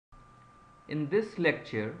in this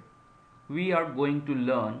lecture we are going to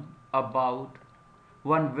learn about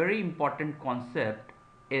one very important concept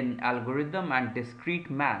in algorithm and discrete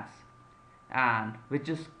maths, and which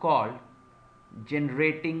is called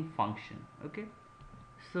generating function. Okay,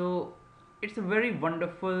 so it's a very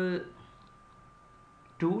wonderful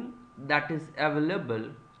tool that is available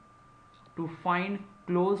to find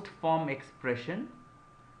closed form expression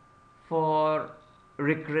for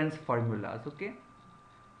recurrence formulas. Okay,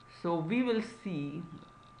 so we will see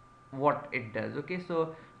what it does. Okay,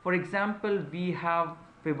 so for example, we have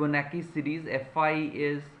Fibonacci series. Fi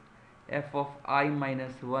is f of I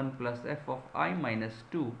minus 1 plus f of I minus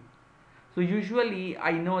 2. So usually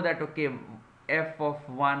I know that, okay, f of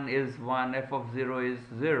 1 is 1, f of 0 is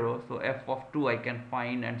 0, so f of 2 I can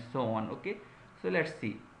find, and so on. Okay, so let's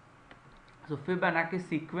see. So Fibonacci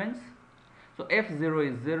sequence, so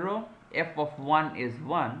f0 is 0, f of 1 is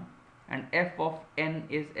 1, and f of n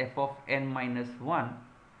is f of n minus 1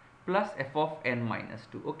 plus f of n minus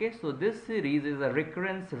 2. Okay, so this series is a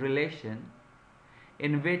recurrence relation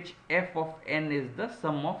in which f of n is the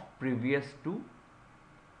sum of previous two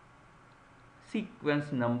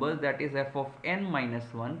sequence numbers, that is f of n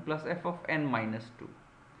minus 1 plus f of n minus 2.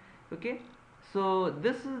 Okay, so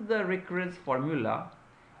this is the recurrence formula,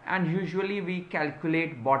 and usually we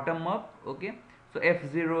calculate bottom up. Okay, so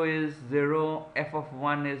f0 is 0, f of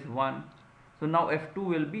 1 is 1, so now f2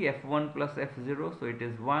 will be f1 plus f0, so it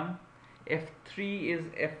is 1. f3 is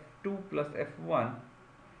f2 plus f1,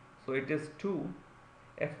 so it is 2.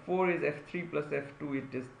 f4 is f3 plus f2,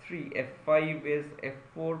 it is 3. f5 is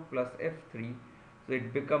f4 plus f3, so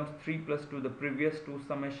it becomes 3 plus 2, the previous two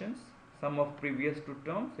summations, sum of previous two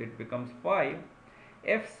terms, so it becomes 5.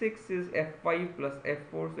 f6 is f5 plus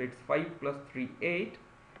f4, so it's 5 plus 3, 8,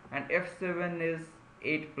 and f7 is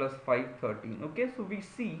 8 plus 5, 13. Okay, so we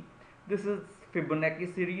see this is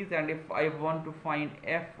Fibonacci series, and if I want to find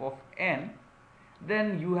f of n,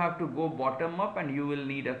 then you have to go bottom up, and you will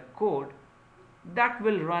need a code that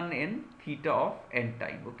will run in theta of n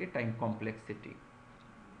time. Okay, time complexity.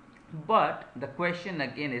 But the question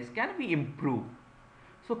again is, can we improve?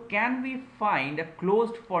 So can we find a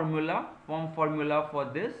closed formula, form formula for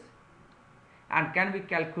this, and can we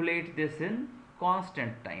calculate this in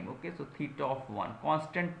constant time? Okay, so theta of 1,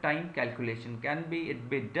 constant time calculation, can be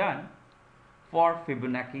done for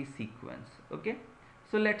Fibonacci sequence. Okay,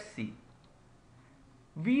 so let's see.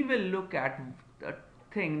 We will look at a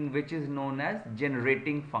thing which is known as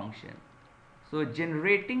generating function. So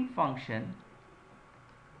generating function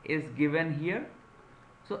is given here.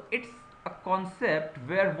 So it's a concept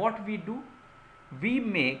where what we do, we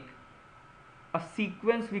make a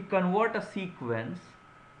sequence, we convert a sequence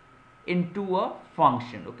into a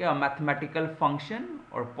function. Okay, a mathematical function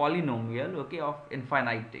or polynomial, okay, of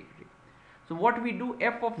infinite degree. So what we do,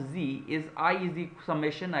 f of z is I is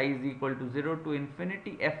summation I is equal to 0 to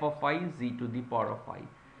infinity f of I z to the power of I.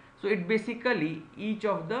 So it basically, each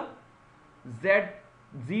of the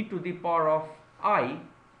z to the power of I,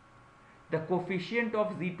 the coefficient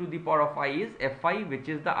of z to the power of I is fi, which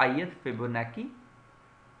is the ith Fibonacci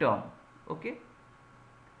term. Okay,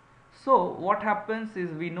 so what happens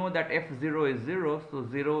is, we know that f0 is 0, so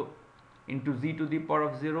 0 into z to the power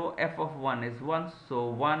of 0, f of 1 is 1, so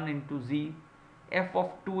 1 into z, f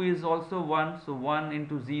of 2 is also 1, so 1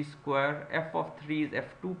 into z square, f of 3 is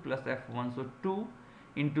f2 plus f1, so 2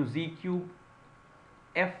 into z cube,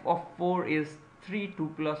 f of 4 is 3,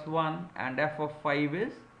 2 plus 1, and f of 5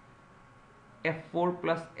 is f4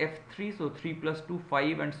 plus f3, so 3 plus 2,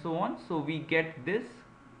 5, and so on. So we get this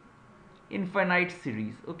infinite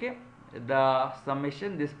series. Okay, the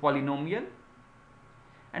summation, this polynomial.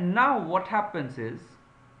 And now what happens is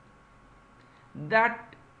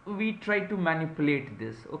that we try to manipulate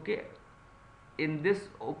this. Okay, in this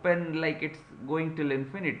open, like it's going till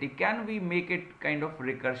infinity, can we make it kind of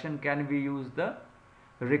recursion? Can we use the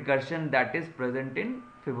recursion that is present in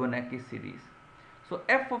Fibonacci series? So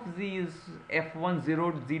f of z is f1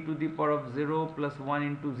 0 z to the power of 0 plus 1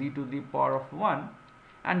 into z to the power of 1,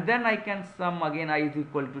 and then I can sum again I is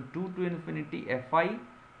equal to 2 to infinity fi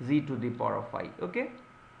z to the power of I. Okay,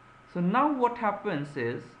 so now what happens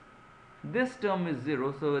is, this term is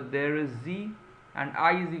 0, so there is z, and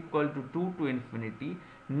I is equal to 2 to infinity.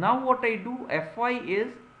 Now what I do, fi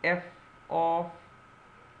is f of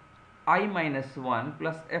I minus 1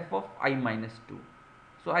 plus f of I minus 2.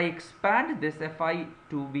 So I expand this fi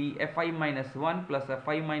to be fi minus 1 plus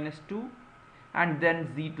fi minus 2, and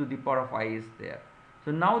then z to the power of I is there.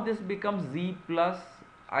 So now this becomes z plus,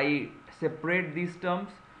 I separate these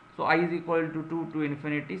terms, so I is equal to 2 to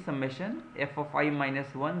infinity summation f of I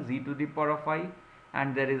minus 1 z to the power of I,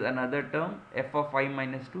 and there is another term f of I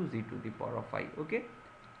minus 2 z to the power of I. Okay,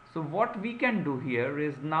 so what we can do here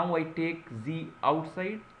is, now I take z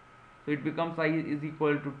outside, so it becomes I is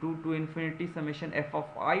equal to 2 to infinity summation f of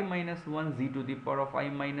I minus 1 z to the power of I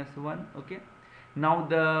minus 1. Okay, now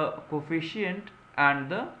the coefficient and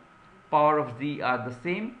the power of z are the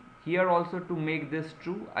same. Here also, to make this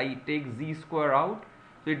true, I take z square out,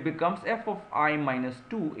 so it becomes f of I minus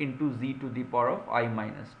 2 into z to the power of I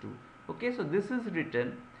minus 2. Okay, so this is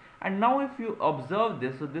written, and now if you observe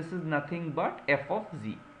this, so this is nothing but f of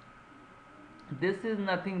z. This is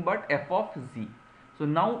nothing but f of z. So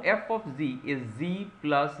now f of z is z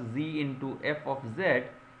plus z into f of z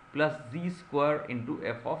plus z square into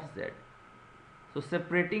f of z. So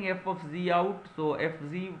separating f of z out, so f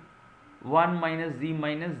z 1 minus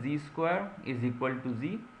z square is equal to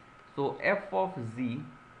z. So f of z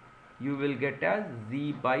you will get as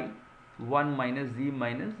z by 1 minus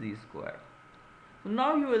z square. So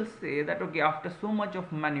now you will say that, okay, after so much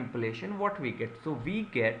of manipulation, what we get? So we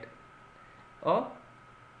get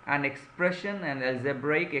an expression, an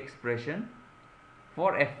algebraic expression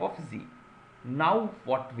for f of z. Now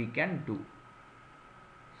what we can do?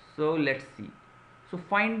 So let's see. So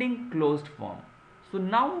finding closed form. So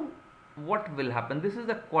now what will happen? This is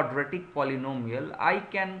a quadratic polynomial. I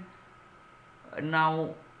can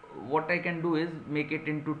now, what I can do is make it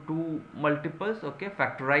into two multiples. Okay,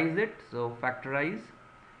 factorize it. So factorize.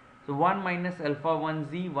 So 1 minus alpha 1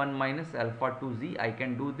 z, 1 minus alpha 2 z. I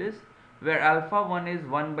can do this, where alpha 1 is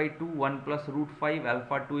 1 by 2, 1 plus root 5,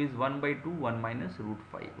 alpha 2 is 1 by 2, 1 minus root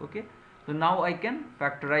 5. Okay, so now I can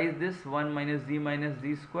factorize this 1 minus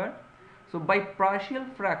z square. So by partial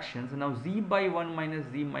fractions, now z by 1 minus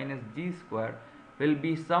z square will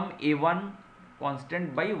be sum a1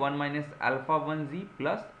 constant by 1 minus alpha 1 z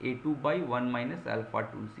plus a2 by 1 minus alpha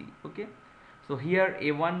 2 z. Okay, so here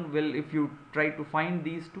a1 will, if you try to find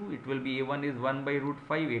these two, it will be a1 is 1 by root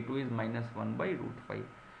 5, a2 is minus 1 by root 5.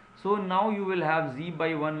 So now you will have z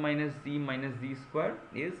by 1 minus z square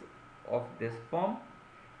is of this form.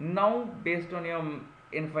 Now based on your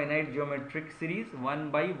infinite geometric series, 1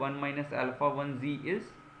 by 1 minus alpha 1 z is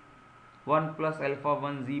 1 plus alpha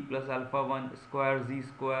 1 z plus alpha 1 square z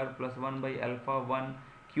square plus 1 by alpha 1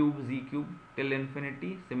 cube z cube till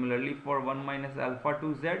infinity. Similarly for 1 minus alpha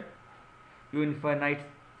 2 z, you infinite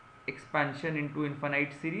expansion into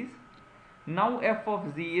infinite series. Now f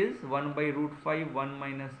of z is 1 by root 5, 1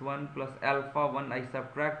 minus 1 plus alpha 1. I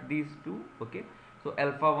subtract these two. Okay, so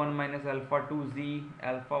alpha 1 minus alpha 2 z,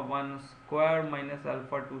 alpha 1 square minus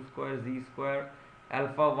alpha 2 square z square,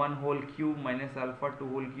 alpha 1 whole cube minus alpha 2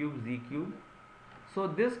 whole cube z cube. So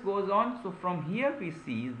this goes on. So from here we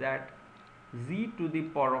see that z to the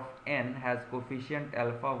power of n has coefficient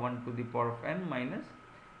alpha 1 to the power of n minus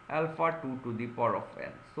alpha 2 to the power of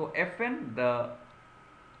n. So fn,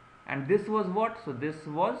 and this was what? So this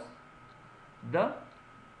was the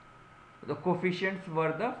coefficients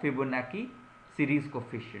were the Fibonacci series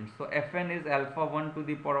coefficients. So fn is alpha 1 to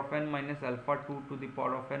the power of n minus alpha 2 to the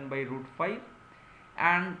power of n by root 5,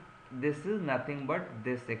 and this is nothing but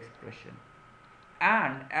this expression.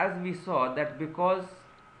 And as we saw that because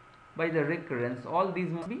by the recurrence, all these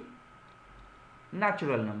must be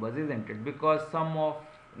natural numbers, isn't it? Because sum of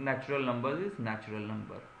natural numbers is natural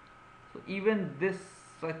number. So even this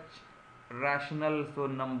such rational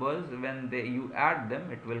numbers, when you add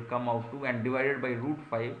them, it will come out to, and divided by root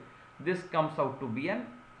 5, this comes out to be an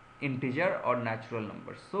integer or natural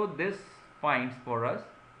number. So this finds for us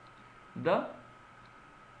the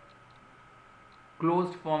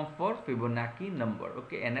closed form for Fibonacci number.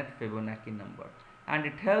 Okay, nth Fibonacci number, and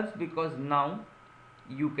it helps because now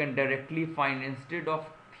you can directly find, instead of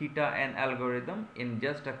theta n algorithm, in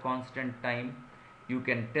just a constant time you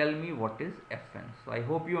can tell me what is fn. So I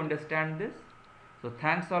hope you understand this. So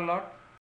thanks a lot.